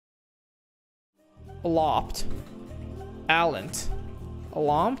Alopt. Allant.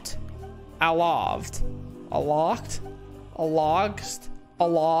 Alompt. Aloved. Alocked. Alogst.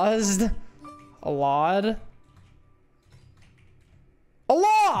 Alozed. Alod.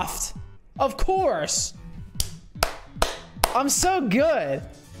 Aloft! Of course! I'm so good!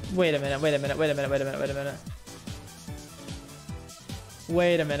 Wait a minute, wait a minute, wait a minute, wait a minute, wait a minute.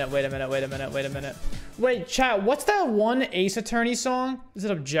 Wait a minute, wait a minute, wait a minute, wait a minute. Wait, chat, what's that one Ace Attorney song? Is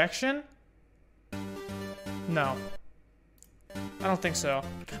it Objection? No. I don't think so.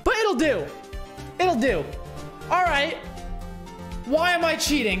 But it'll do! It'll do. Alright. Why am I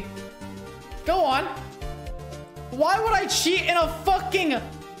cheating? Go on. Why would I cheat in a fucking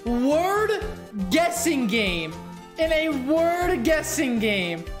word guessing game? In a word guessing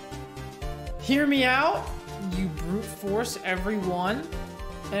game. Hear me out. You brute force everyone.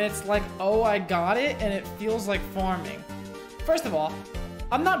 And it's like, oh, I got it. And it feels like farming. First of all,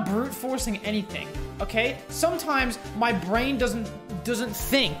 I'm not brute forcing anything. Okay? Sometimes my brain doesn't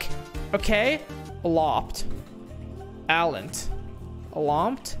think. Okay? Alopt. Allant.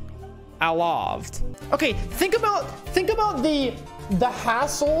 Alompt. Aloved. Okay, think about the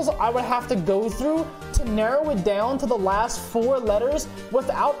hassles I would have to go through to narrow it down to the last 4 letters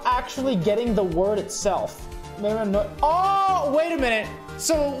without actually getting the word itself. Oh, wait a minute.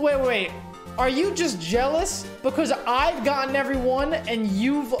 So, wait. Are you just jealous because I've gotten every one and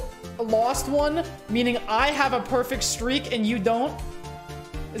you've lost one, meaning I have a perfect streak and you don't?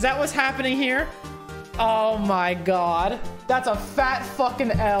 Is that what's happening here? Oh my god. That's a fat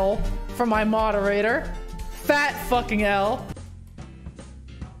fucking L for my moderator. Fat fucking L.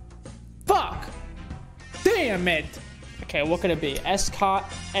 Fuck. Damn it. Okay, what could it be? I just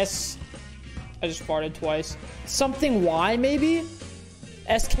farted twice. Something Y, maybe?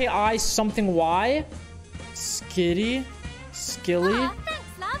 SKI something Y? Skitty? Skilly? Oh,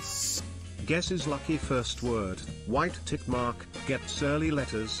 thanks, love. Guess is lucky first word. White tick mark. Gets early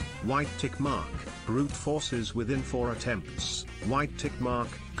letters. White tick mark. Brute forces within 4 attempts. White tick mark.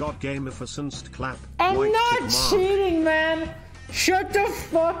 God gamificence clap. I'm White not cheating, man. Shut the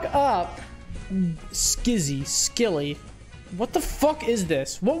fuck up. Skizzy. Skilly. What the fuck is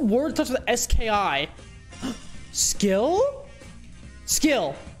this? What word starts with SKI? Skill?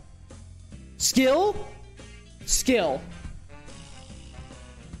 Skill. Skill? Skill.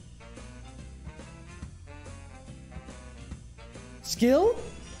 Skill?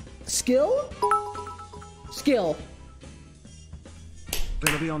 Skill? Skill.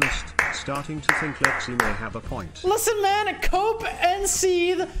 Gonna be honest, starting to think Lexi may have a point. Listen, man, cope and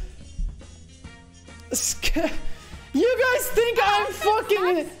seethe. You guys think I'm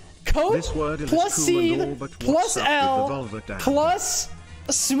fucking cope This word plus is cool seethe and all, but plus what's up L with the vulva down? plus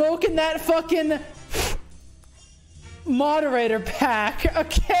smoking that fucking moderator pack,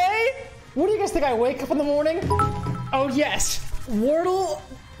 okay? What do you guys think? I wake up in the morning? Oh yes, Wordle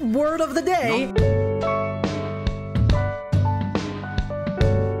word of the day.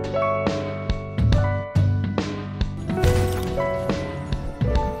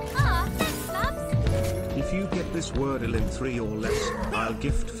 If you get this Wordle in 3 or less, I'll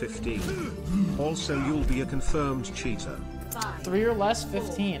gift 15. Also, you'll be a confirmed cheater. 3 or less,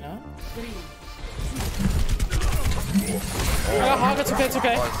 15, huh? I got hog, it's okay, it's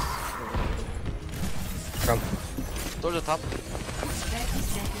okay. Come. Soldier top.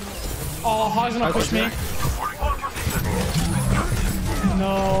 Oh, hog's gonna push me.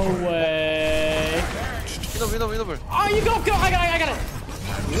 No way. Middle. Oh, you go, I got it.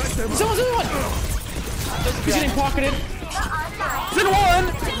 Someone's in one. He's getting pocketed. He's in one.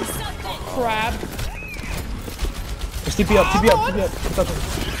 Crab. Just TP up.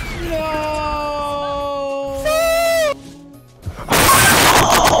 No.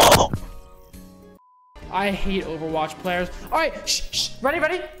 I hate Overwatch players. All right, shh. Ready?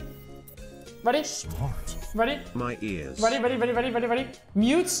 My ears. Ready?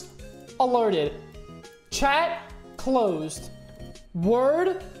 Mutes alerted. Chat closed.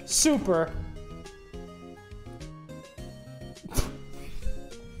 Word super.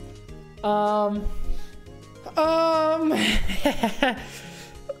 Fuck,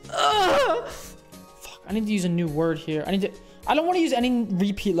 I need to use a new word here. I don't want to use any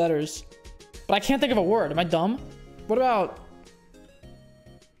repeat letters. But I can't think of a word. Am I dumb? What about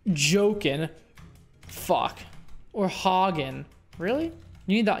joking? Fuck. Or hogging. Really?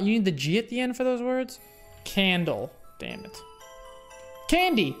 You need the G at the end for those words? Candle. Damn it.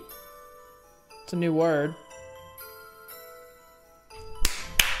 Candy. It's a new word.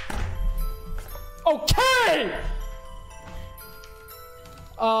 Okay!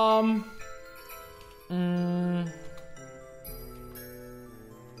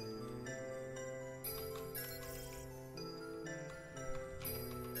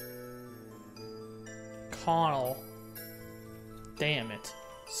 Connell. Damn it.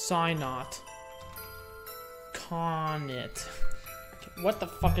 Synot. Connet. What the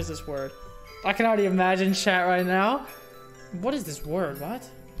fuck is this word? I can already imagine chat right now. What is this word? What?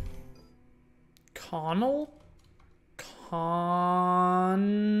 Connell?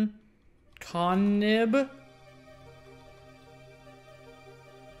 Connib?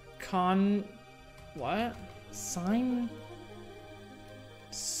 What? Sign?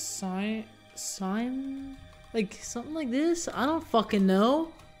 Like, something like this? I don't fucking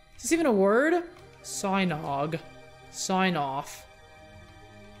know. Is this even a word? Synog. Sign off.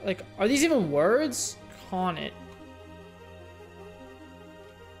 Like, are these even words? Connet.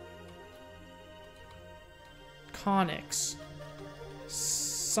 Connix.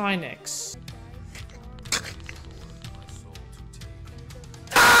 Synix.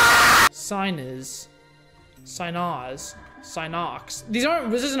 Synez. Synaz. Synox.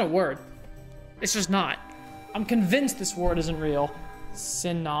 This isn't a word. It's just not. I'm convinced this word isn't real.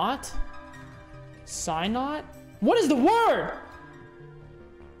 Synot? Synot? What is the word?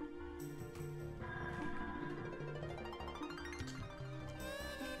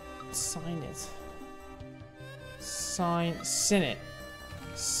 Sign it. Synit.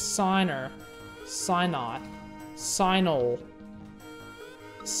 Signer. Synot. Synol.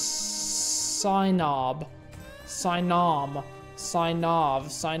 Synob. Synom. Synov.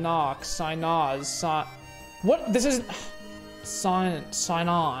 Synox. Synaz. What? This isn't... Sign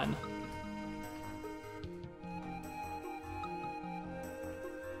on.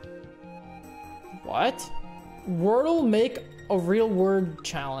 What? Wordle make a real word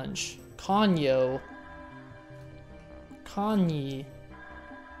challenge. Conyo. Kanye.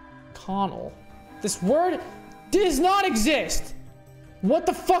 Connell. This word does not exist. What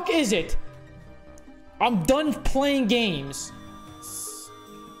the fuck is it? I'm done playing games.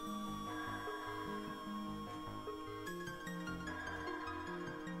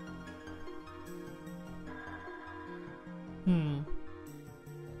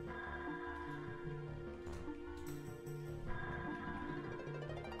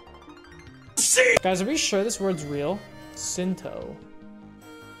 Guys, are we sure this word's real? Sinto.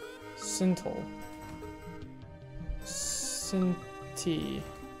 Sintle. Sinti.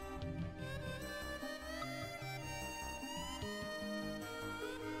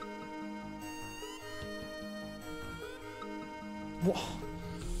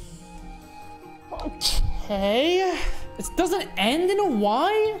 Okay. It doesn't end in a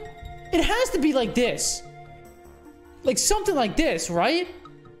Y? It has to be like this. Like something like this, right?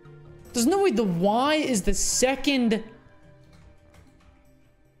 There's no way the Y is the second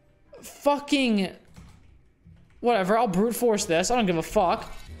fucking... Whatever, I'll brute force this. I don't give a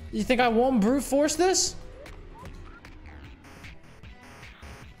fuck. You think I won't brute force this?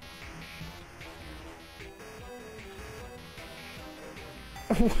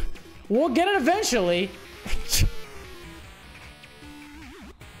 We'll get it eventually.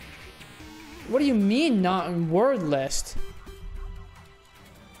 What do you mean not in word list?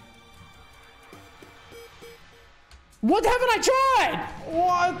 What haven't I tried?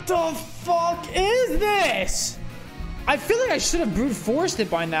 What the fuck is this? I feel like I should have brute forced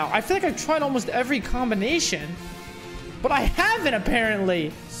it by now. I feel like I've tried almost every combination, but I haven't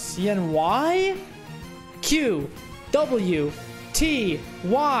apparently. CNY? Q, W, T,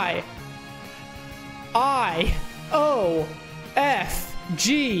 Y, I, O, F,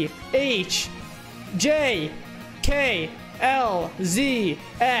 G, H, J, K, L, Z,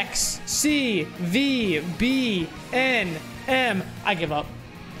 X, C, V, B, N, M. I give up.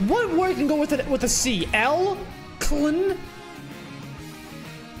 What word can go with a C? L? Cln?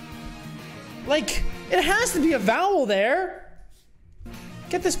 Like, it has to be a vowel there.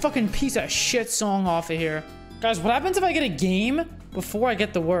 Get this fucking piece of shit song off of here. Guys, what happens if I get a game before I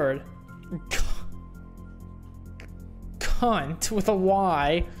get the word? Cunt with a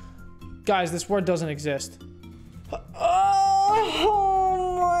Y. Guys, this word doesn't exist.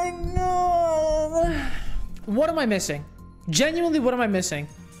 Oh my god. What am I missing? Genuinely, what am I missing?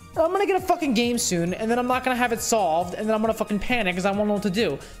 I'm gonna get a fucking game soon, and then I'm not gonna have it solved, and then I'm gonna fucking panic because I won't know what to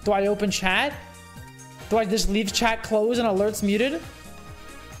do. Do I open chat? Do I just leave chat closed and alerts muted?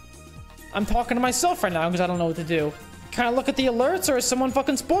 I'm talking to myself right now because I don't know what to do. Can I look at the alerts, or has someone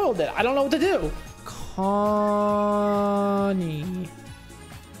fucking spoiled it? I don't know what to do. Connie.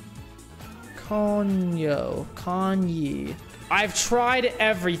 Conyo. Kanye. I've tried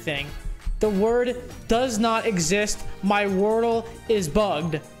everything. The word does not exist. My Wordle is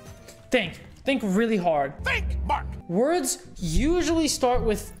bugged. Think really hard. Think, Mark. Words usually start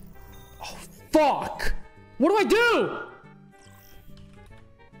with... Oh, fuck. What do I do?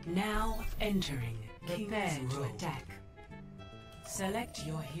 Now entering Prepare to attack. Select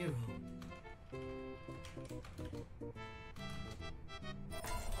your hero.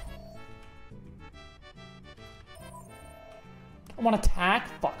 I want to attack.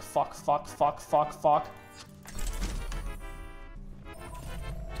 Fuck.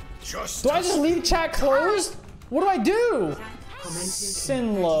 Do I just leave chat closed? What do I do?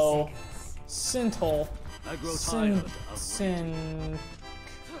 Sinlow. Sintle. Sin.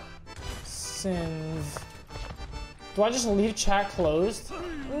 Do I just leave chat closed?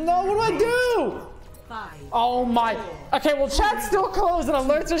 No, what do I do? Oh my. Okay, well, chat's still closed and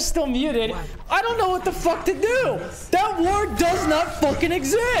alerts are still muted. I don't know what the fuck to do. That word does not fucking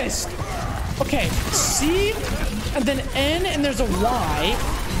exist. Okay, C and then N and there's a Y.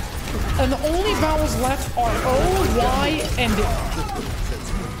 And the only vowels left are O, Y, and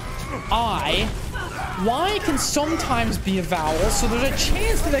I. Y can sometimes be a vowel, so there's a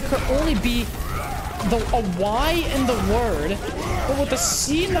chance that it could only be a Y in the word. But with a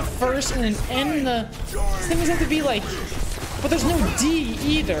C in the first and an N in the... Things have to be like... But there's no D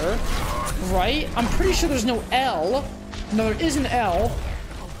either, right? I'm pretty sure there's no L. No, there is an L.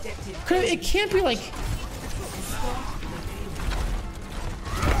 It can't be like...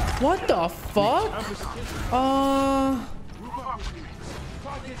 What the fuck?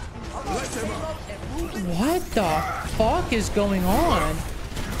 What the fuck is going on?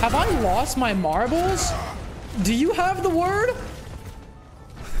 Have I lost my marbles? Do you have the word?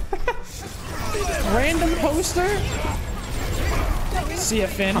 Random poster? See a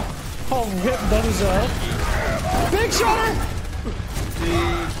fin. I'll rip those up. Big shutter!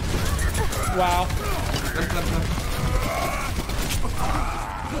 Wow.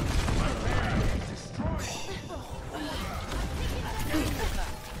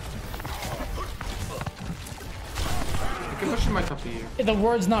 The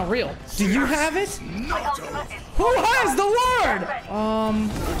word's not real. Do you have it? Who has the word?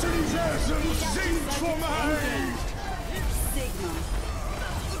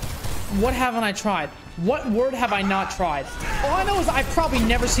 What haven't I tried? What word have I not tried? All I know is I've probably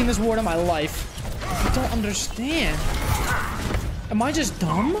never seen this word in my life. I don't understand. Am I just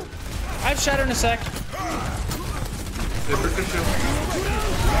dumb? I have shatter in a sec.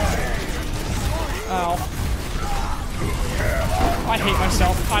 Ow. I hate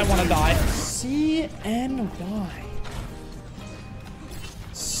myself. I want to die. C-N-Y.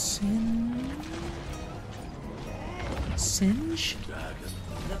 Singe?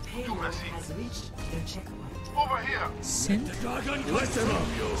 The payload has reached the checkpoint. Over here. Cynic?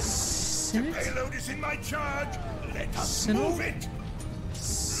 Cynic? Payload is in my charge. Let us Cynic? move it.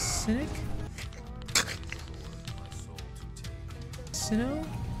 Cynic? Sino?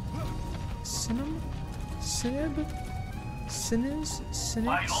 Cinum? Cinib? Cyniz?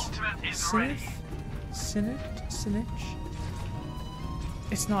 Cynics? Cynic?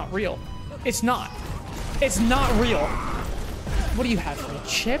 It's not real. It's not. It's not real. What do you have for me?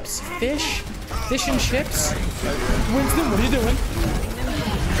 Chips? Fish? Fish and chips? Winston, what are you doing?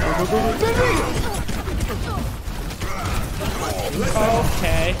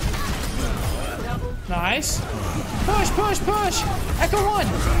 Okay. Nice. Push, push, push! Echo 1!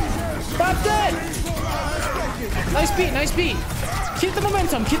 Stop dead! Nice beat, nice beat. Keep the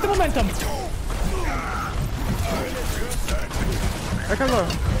momentum, keep the momentum. Echo low.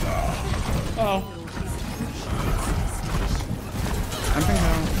 Uh-oh. I'm thinking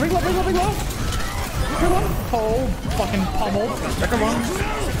now. Bring low, bring low, bring low! Bring low! Oh, fucking pummeled. Echo one.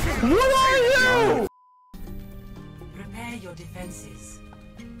 What are you? Prepare your defenses.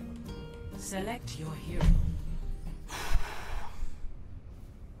 Select your hero.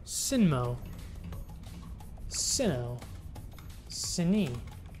 Sinmo. Sino. Sini.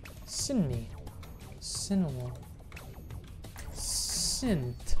 Sinmi. Sinmo.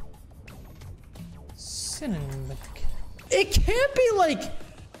 Sint. Sinmic. It can't be like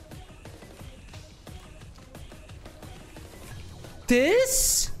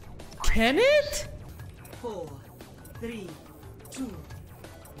this? Can it? 4, 3, 2,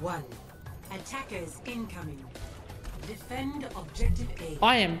 1. Attackers incoming. Defend objective A.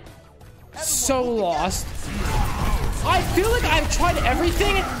 I am so lost. I feel like I've tried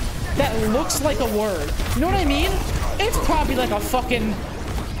everything that looks like a word. You know what I mean? It's probably like a fucking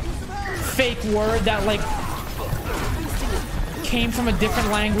fake word that like came from a different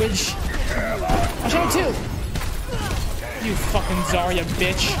language. I'll show it too. You fucking Zarya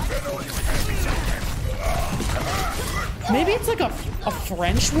bitch. Maybe it's like a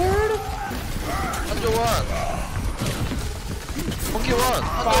French word? 한조 원. 모키 원.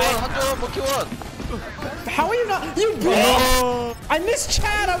 한조 원. 한조 원. 모키 원. How are you not? You bitch! I missed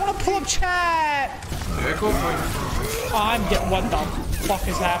chat. I want to pull up chat. I'm getting. What the fuck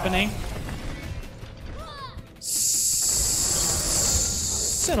is happening?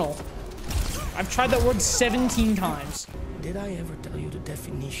 Sinnel. I've tried that word 17 times. Did I ever tell you the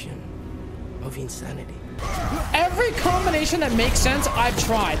definition of insanity? Every combination that makes sense, I've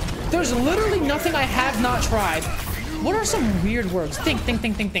tried. There's literally nothing I have not tried. What are some weird words? Think.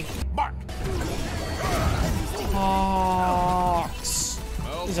 Mark. Cox.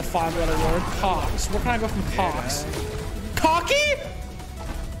 This is a 5-letter word. Cox. Where can I go from Cox? Cocky?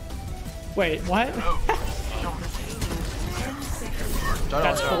 Wait, what?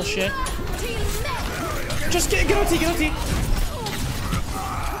 That's bullshit. Just get OT.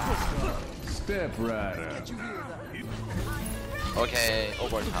 Step right up. Okay,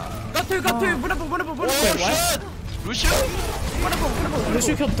 overtime. Got two. Wait, what? Lucio?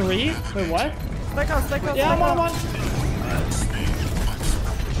 Lucio killed 3? Wait, what? Stake out. Yeah, I'm on.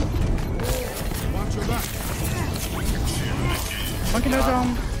 Monkey no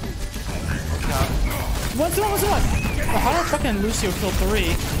jump. What's the one? Oh, how did fucking Lucio kill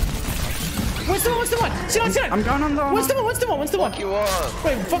 3? What's the one? Sit on. I'm going on the. What's the one? Lucky one.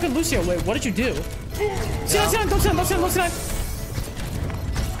 Wait, fucking Lucio. Wait, what did you do? Sit on. Don't sit on.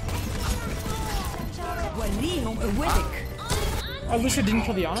 Oh, Lucio didn't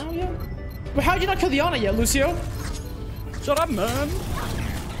kill the Ana yet? Wait, how did you not kill the Ana yet, Lucio? Shut up, man.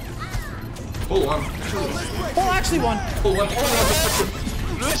 Oh, actually won. We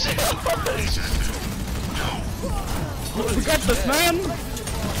got this, man.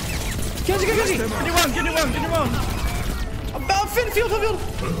 Get you. Get you one. Field.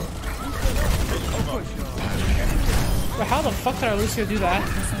 Wait, how the fuck did our Lucio do that?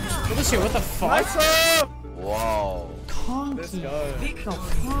 Lucio, what the fuck? Nice up. Wow. Conky.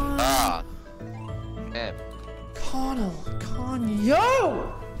 Ah. M.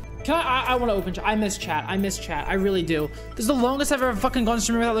 Yo! Can I want to open chat. I miss chat. I really do. This is the longest I've ever fucking gone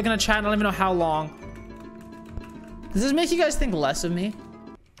streaming without looking at chat. I don't even know how long. Does this make you guys think less of me?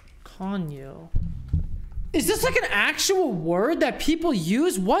 Conyo. Is this like an actual word that people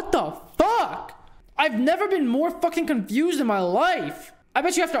use? What the fuck? I've never been more fucking confused in my life. I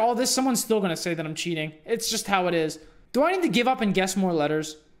bet you after all this, someone's still gonna say that I'm cheating. It's just how it is. Do I need to give up and guess more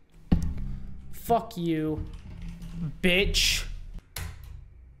letters? Fuck you, bitch.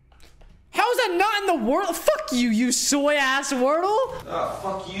 How is that not in the Wordle? Fuck you, you soy-ass Wordle. Oh,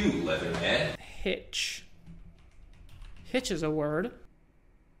 fuck you, Leatherhead. Hitch. Hitch is a word.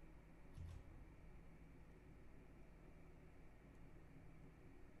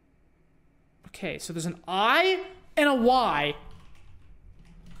 Okay, so there's an I and a Y.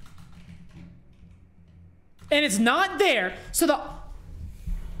 And it's not there, so the...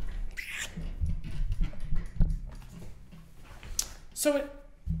 So it...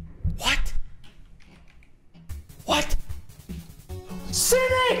 What?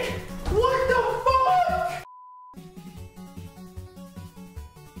 Cynic! What the fuck?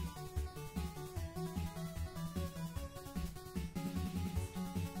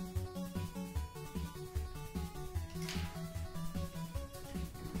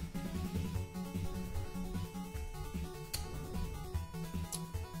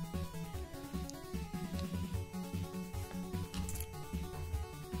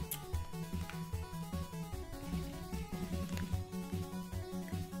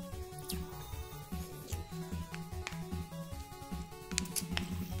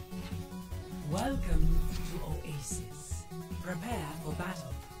 Welcome to Oasis. Prepare for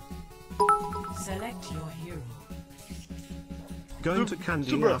battle. Select your hero. Going to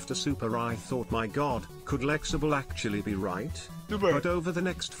Candy after Super. I thought, my god, could Lexible actually be right? But over the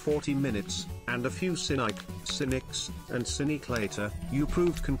next 40 minutes, and a few cynics, and cynic later, you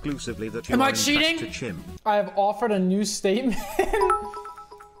proved conclusively that you Am are I in cheating? fact a chimp. I have offered a new statement.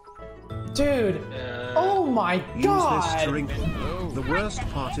 Dude. Oh my god. Use this to wrinkle. The worst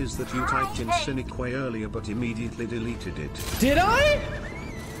part is that you typed in cynic way earlier but immediately deleted it. Did I?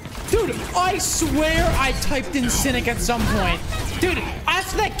 Dude, I swear I typed in cynic at some point. Dude,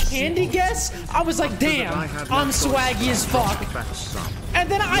 after that candy guess, I was like, damn, I'm swaggy as fuck. And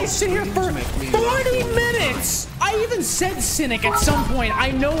then I sit here for 40 minutes. I even said cynic at some point.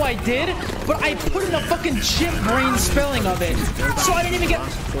 I know I did, but I put in a fucking chip brain spelling of it. So I didn't even get...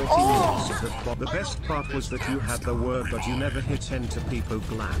 Oh! The best part was that you had the word but you never hit enter. People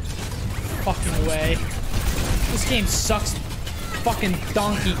glad. Fucking way. This game sucks. Fucking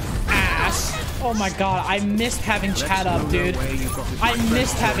donkey ass. Oh my god, I missed having chat up, dude. I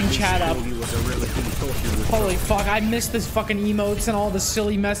missed having chat up. Holy fuck, I missed this fucking emotes and all the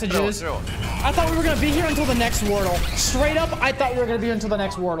silly messages. I thought we were gonna be here until the next Wordle. Straight up, I thought we were gonna be here until the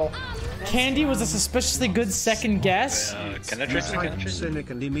next Wordle. Candy was a suspiciously good second guess. Can I typed Cynic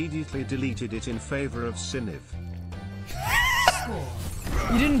and immediately deleted it in favor of Cyniv.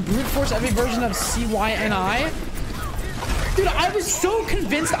 You didn't brute force every version of CYNI? Dude, I was so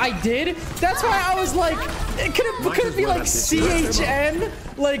convinced I did. That's why I was like, could it be like CHN?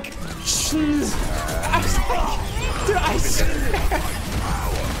 Like, I was like, dude, I swear.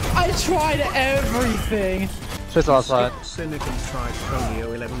 I tried everything. She's outside. Cynic and tried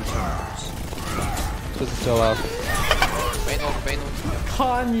Conio 11 times. She's still out.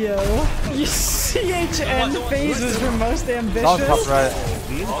 Kanyo. Your CHN phase was your most ambitious. Down top right.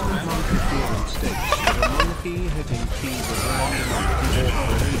 The infinite monkey feeling stakes is a monkey hitting keys of random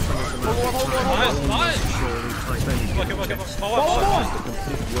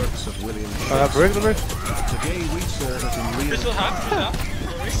Break the bridge. Today we saw that in real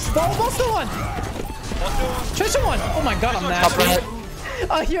Ball still on. Trisha one. Oh my god, I'm Top nasty. right.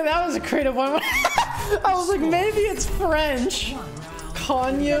 Oh yeah, that was a creative one. I was like, maybe it's French.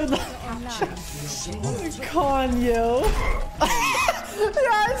 Kanyo. Kanyo.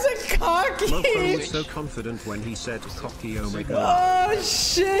 Yeah, it's a cocky. Mofo was so confident when he said cocky, oh my god. Oh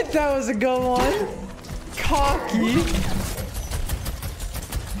shit, that was a good one. Cocky.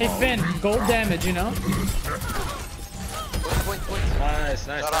 Hey Finn, gold damage, you know? Nice,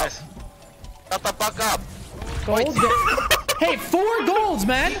 nice, nice. Shut the fuck up. Gold. Hey, 4 golds,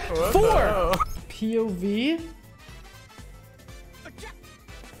 man. 4. POV.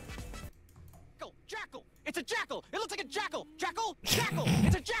 Jackal! It's a jackal! It looks like a jackal! Jackal! Jackal!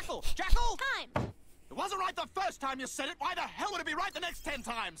 It's a jackal! Jackal! Time! It wasn't right the first time you said it. Why the hell would it be right the next 10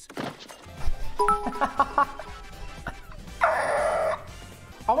 times? I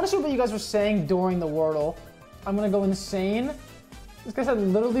want to see what you guys were saying during the Wordle. I'm gonna go insane. This guy said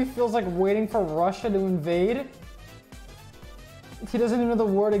literally feels like waiting for Russia to invade. He doesn't even know the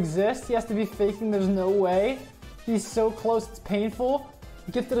word exists. He has to be faking there's no way. He's so close it's painful.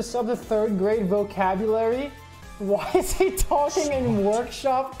 Gifted a sub to 3rd grade vocabulary. Why is he talking in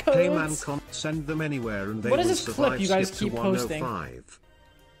workshop codes? Hey man, send them anywhere and they what is will this clip you guys keep posting? 105.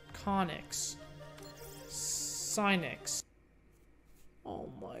 Conics. Synix.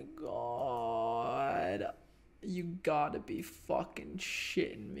 Oh my god. You gotta be fucking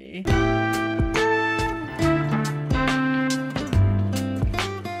shitting me.